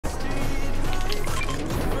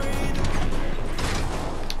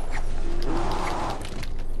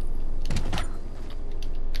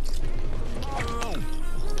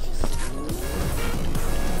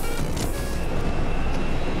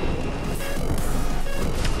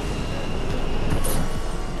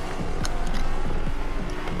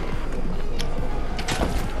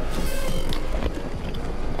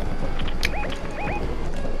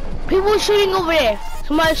People shooting over there.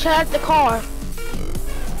 Somebody shot at the car.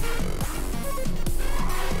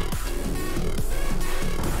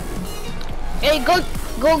 Hey, go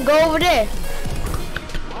over there.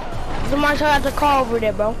 Somebody shot at the car over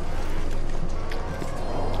there, bro.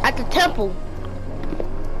 At the temple.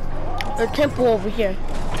 The temple over here.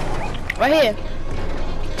 Right here.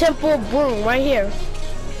 Temple Broom, right here.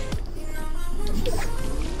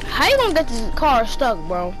 How you gonna get this car stuck,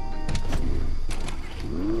 bro?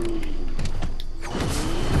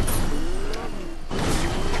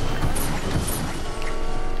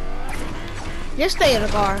 Just stay in the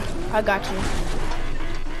car. I got you.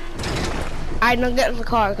 I don't get in the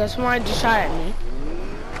car because somebody just shot at me.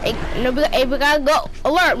 Hey, we gotta go.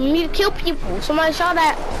 Alert, we need to kill people. Somebody shot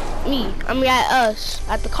at me. I mean at us.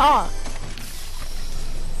 At the car.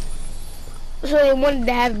 So they wanted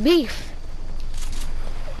to have beef.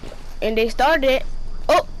 And they started it.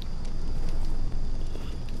 Oh!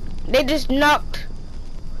 They just knocked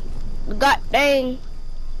the goddamn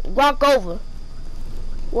rock over.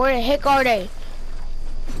 Where the heck are they?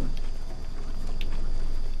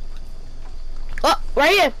 Oh, right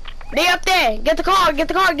here. They up there. Get the car, get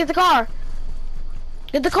the car, get the car.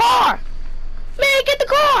 Get the car! Man, get the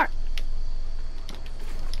car!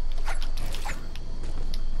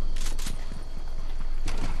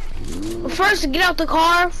 First, get out the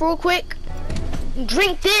car real quick.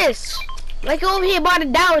 Drink this. Like over here by the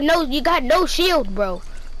dollar. No, you got no shield, bro.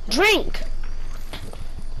 Drink.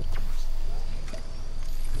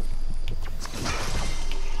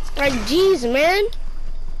 Like, jeez, man.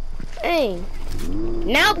 Dang.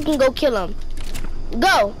 Now we can go kill them.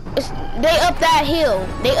 Go. They up that hill.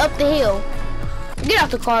 They up the hill. Get out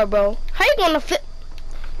the car, bro. How you gonna fit?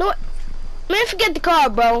 No, what? Man, forget the car,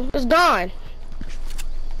 bro. It's gone.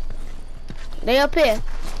 They up here.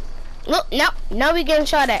 Look, now we getting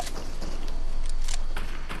shot at.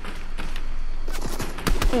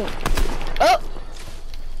 Oh.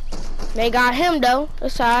 They got him, though.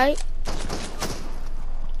 That's alright.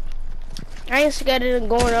 I ain't scared of them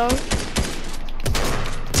going on.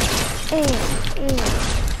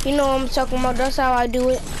 You know what I'm talking about. That's how I do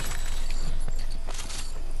it.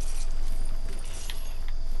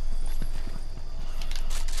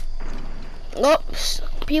 Oops.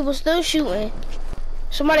 People still shooting.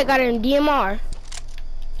 Somebody got an DMR.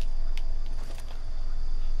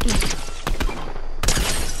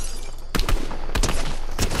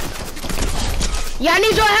 Yeah, I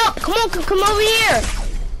need your help. Come on, come over here.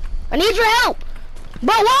 I need your help.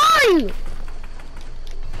 But why are you?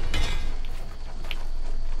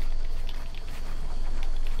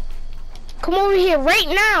 Come over here right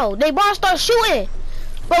now. They about to start shooting.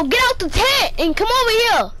 Bro, get out the tent and come over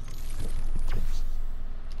here.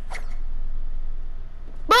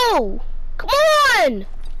 Bro, come on.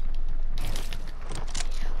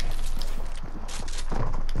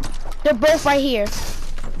 They're both right here.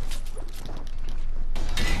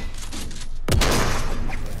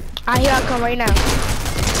 Here I come right now.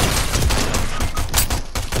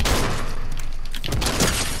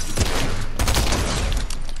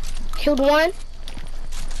 Killed one.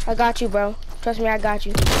 I got you, bro. Trust me, I got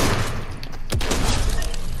you.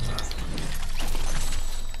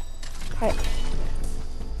 Alright.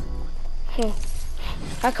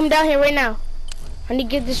 I come down here right now. I need to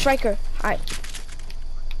get this striker. Alright.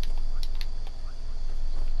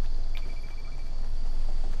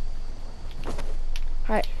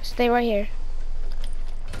 Alright, stay right here.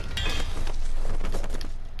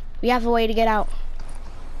 We have a way to get out.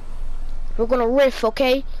 We're gonna riff,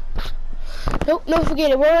 okay? Nope, don't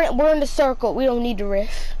forget it. We're in the circle. We don't need to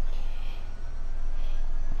riff.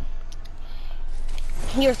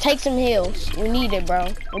 Here, take some heals. We need it, bro.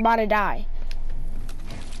 We're about to die.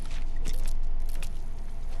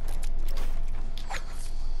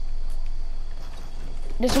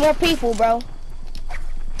 There's more people, bro.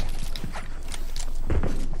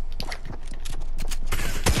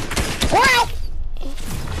 Wow!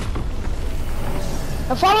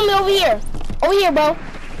 Now follow me over here. Over here, bro.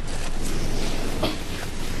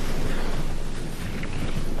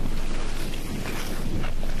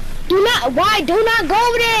 Do not go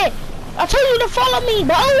over there. I told you to follow me,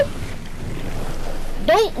 bro.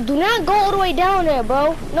 Do not go all the way down there,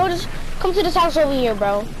 bro. No, just come to this house over here,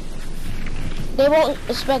 bro. They won't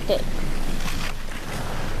expect it.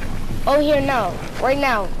 Over here now, right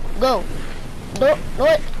now, go. Do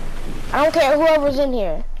it. I don't care whoever's in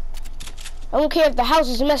here. I don't care if the house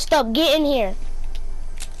is messed up. Get in here.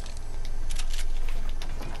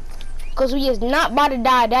 Cause we is not about to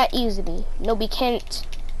die that easily. No, we can't.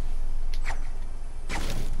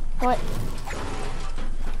 What?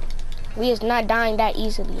 We is not dying that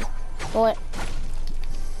easily. What?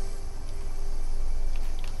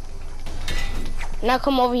 Now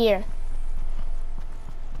come over here.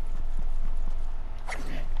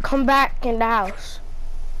 Come back in the house.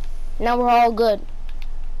 Now we're all good.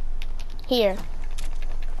 Here.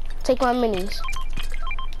 Take my minis.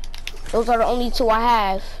 Those are the only two I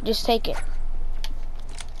have. Just take it.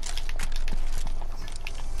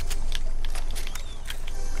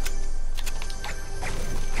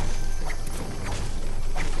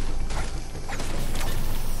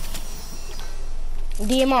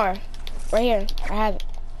 DMR. Right here. I have it.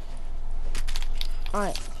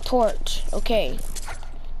 Alright. Torch. Okay.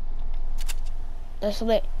 That's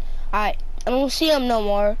lit. Alright. I don't see them no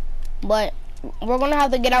more. But we're gonna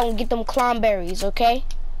have to get out and get them clownberries, okay?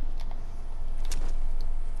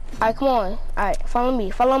 Alright, come on. Alright, follow me.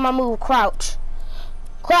 Follow my move. Crouch.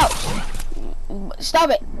 Crouch. Stop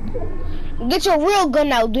it. Get your real gun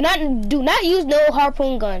now. Do not use no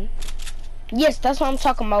harpoon gun. Yes, that's what I'm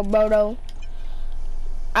talking about, bro, though.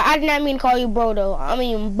 I did not mean to call you bro, though. I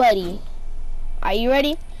mean buddy. Are you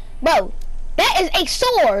ready? Bro, that is a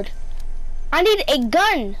sword. I need a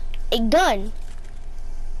gun. A gun.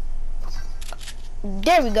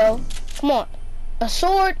 There we go. Come on. A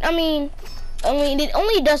sword, I mean, it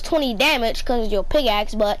only does 20 damage because of your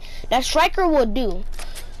pickaxe, but that striker will do.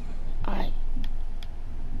 Alright.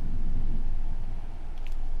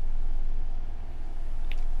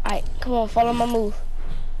 Alright, come on, follow my move.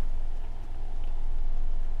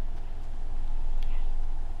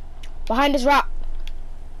 Behind this rock.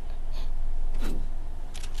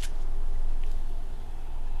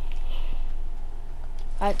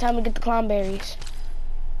 Alright, time to get the clownberries.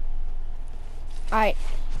 Alright.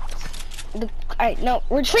 Alright, no.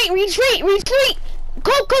 Retreat, retreat, retreat!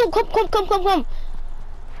 Come.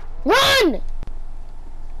 Run!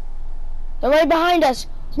 They're right behind us.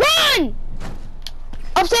 Run!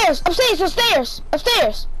 Upstairs, upstairs.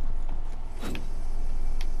 Upstairs,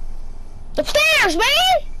 man!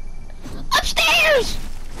 Upstairs!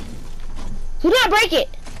 Do not break it.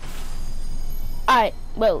 Alright,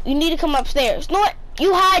 well, you need to come upstairs. You know what?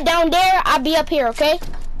 You hide down there, I'll be up here, okay?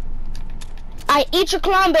 Alright, eat your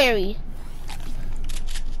clownberry.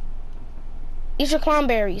 Eat your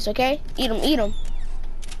clownberries, okay? Eat them.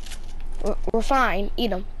 We're fine. Eat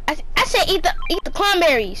them. I said eat the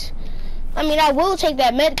clownberries. I mean, I will take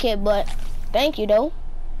that med kit, but thank you, though.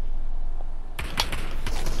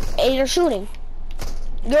 Hey, they're shooting.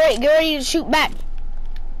 Get ready to shoot back.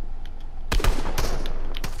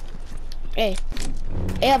 Hey,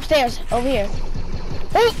 upstairs, over here.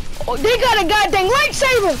 Oh, they got a goddamn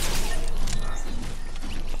lightsaber.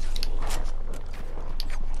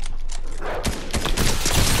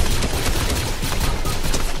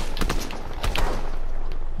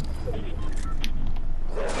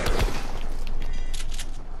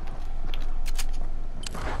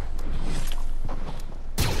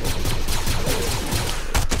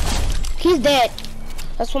 He's dead.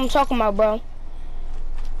 That's what I'm talking about, bro.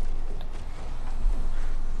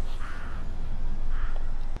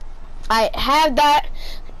 I have that.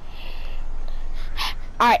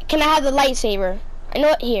 Alright, can I have the lightsaber? I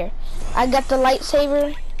know it here. I got the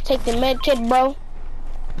lightsaber. Take the med kit, bro.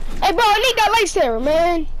 Hey, bro, I need that lightsaber,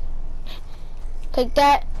 man. Take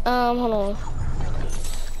that. Hold on.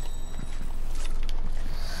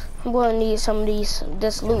 I'm gonna need some of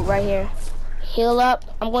this loot right here. Heal up.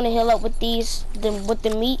 I'm gonna heal up with with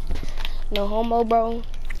the meat. No homo, bro.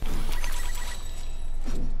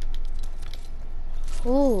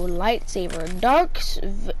 Ooh, lightsaber.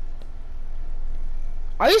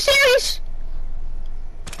 Are you serious?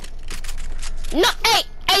 No, hey,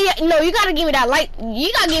 no, you gotta give me that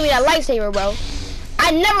lightsaber, bro.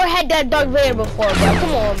 I never had that Darth Vader before, bro.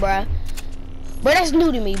 Come on, bro. Bro, that's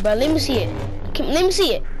new to me, bro. Let me see it. Let me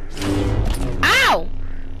see it. Ow!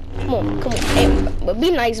 Come on. Hey, but be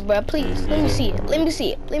nice, bro. Please. Let me see it.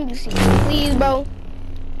 Please, bro.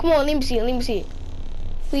 Come on, let me see it.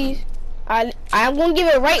 Please. I'm gonna give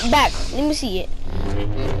it right back. Let me see it.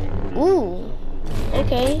 Ooh.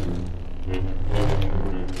 Okay.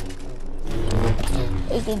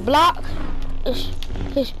 You can block. Ish.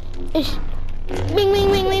 Bing.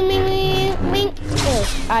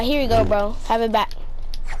 Alright, here you go, bro. Have it back.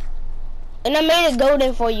 And I made it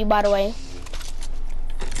golden for you, by the way.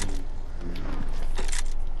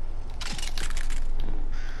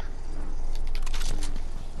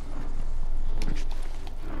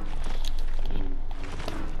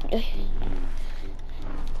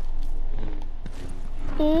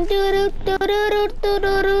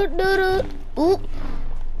 Ooh.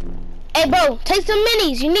 Hey, bro, take some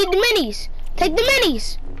minis. You need the minis. Take the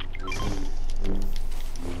minis.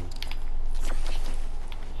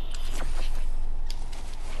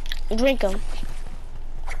 Drink them.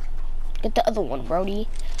 Get the other one, Brody.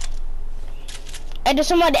 Hey, there's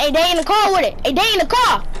somebody. Hey, they in the car with it. Hey, they in the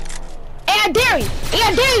car. Hey, I dare you. Hey,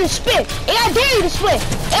 I dare you to spit. Hey, I dare you to split.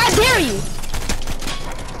 Hey, I dare you.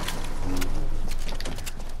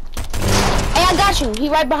 Hey, I got you. He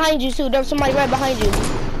right behind you, too. There's somebody right behind you.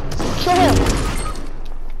 Kill him.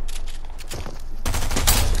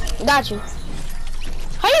 Got you.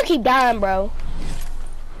 How you keep dying, bro?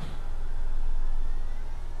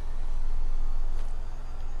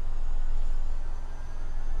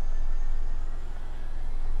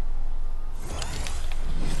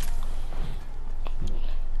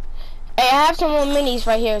 Hey, I have some more minis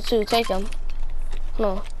right here too. Take them.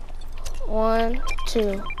 Hold on. 1,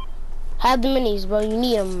 2. Have the minis, bro. You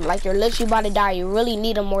need them. Like you're literally about to die. You really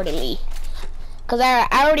need them more than me. Cause I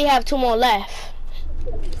already have 2 more left.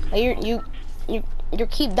 You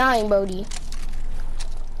keep dying, Brody.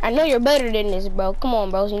 I know you're better than this, bro. Come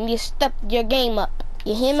on, bro. You need to step your game up.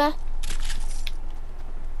 You hear me?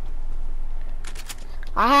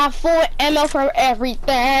 I have 4 ammo for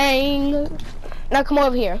everything. Now come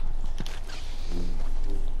over here.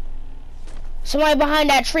 Somebody behind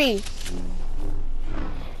that tree.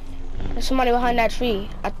 There's somebody behind that tree,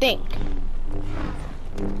 I think.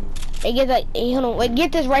 Hey, get that. Hey, hold on. Wait,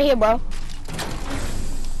 get this right here, bro.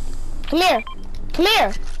 Come here. Come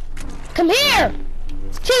here. Come here.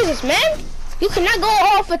 Jesus, man. You cannot go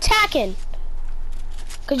off attacking.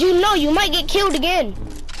 Cause you know you might get killed again.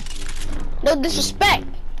 No disrespect.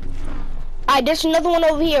 Alright, there's another one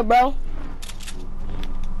over here, bro.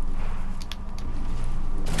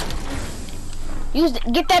 Use it.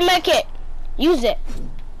 Get that med kit. Use it.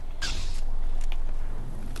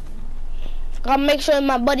 Gotta make sure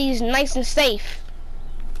my buddy's nice and safe.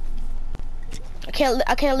 I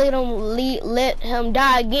can't let him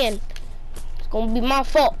die again. It's gonna be my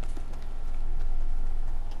fault.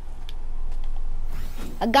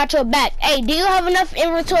 I got your back. Hey, do you have enough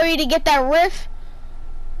inventory to get that rift?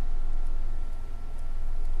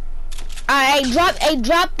 Alright, drop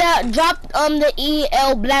the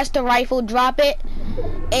EL blaster rifle, drop it,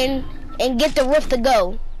 and get the rift to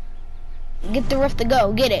go. Get the rift to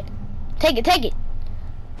go. Get it. Take it.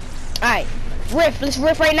 Alright, rift. Let's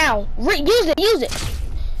rift right now. Use it.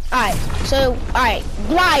 Alright. So, alright,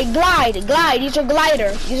 glide. Use your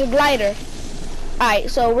glider. Alright.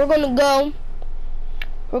 So we're gonna go.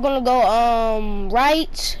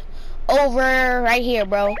 Right over right here,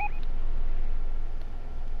 bro.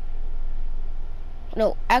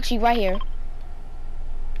 No, actually right here.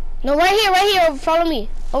 No, right here. Follow me.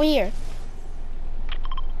 Over here.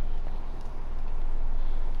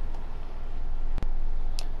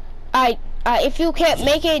 If you can't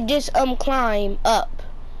make it, just climb up.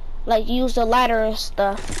 Like use the ladder and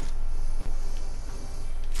stuff.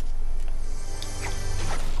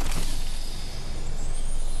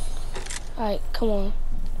 Alright, come on.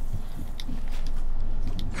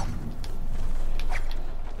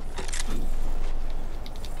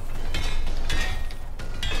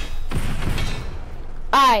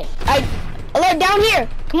 Alright, down here.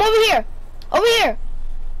 Come over here.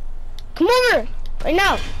 Come over. Right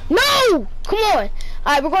now. No! Come on.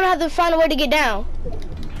 Alright, we're gonna have to find a way to get down.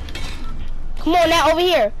 Come on now, over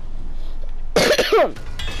here.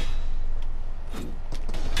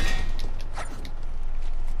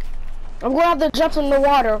 I'm gonna have to jump in the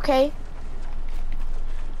water, okay?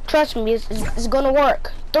 Trust me, it's gonna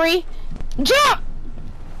work. 3, jump!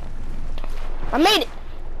 I made it.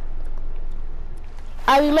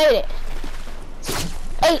 We made it.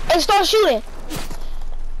 Hey, start shooting.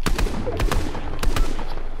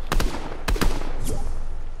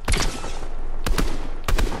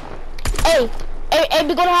 Hey,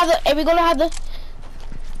 we're gonna have the.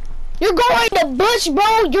 You're going in the bush,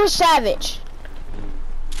 bro. You're savage.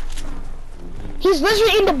 He's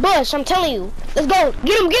literally in the bush. I'm telling you. Let's go.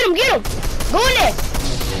 Get him. Go in there.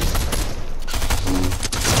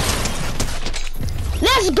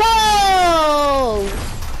 Let's go.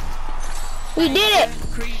 We did it.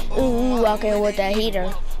 Ooh, walking with that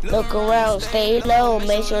heater. Look around, stay low,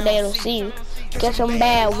 make sure they don't see you. Get some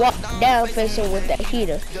bad, walk down facing with that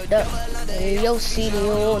heater. You'll see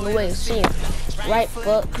you on the way to see him. Right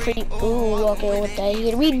foot creep, ooh, walking with that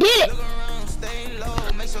heater. We did it!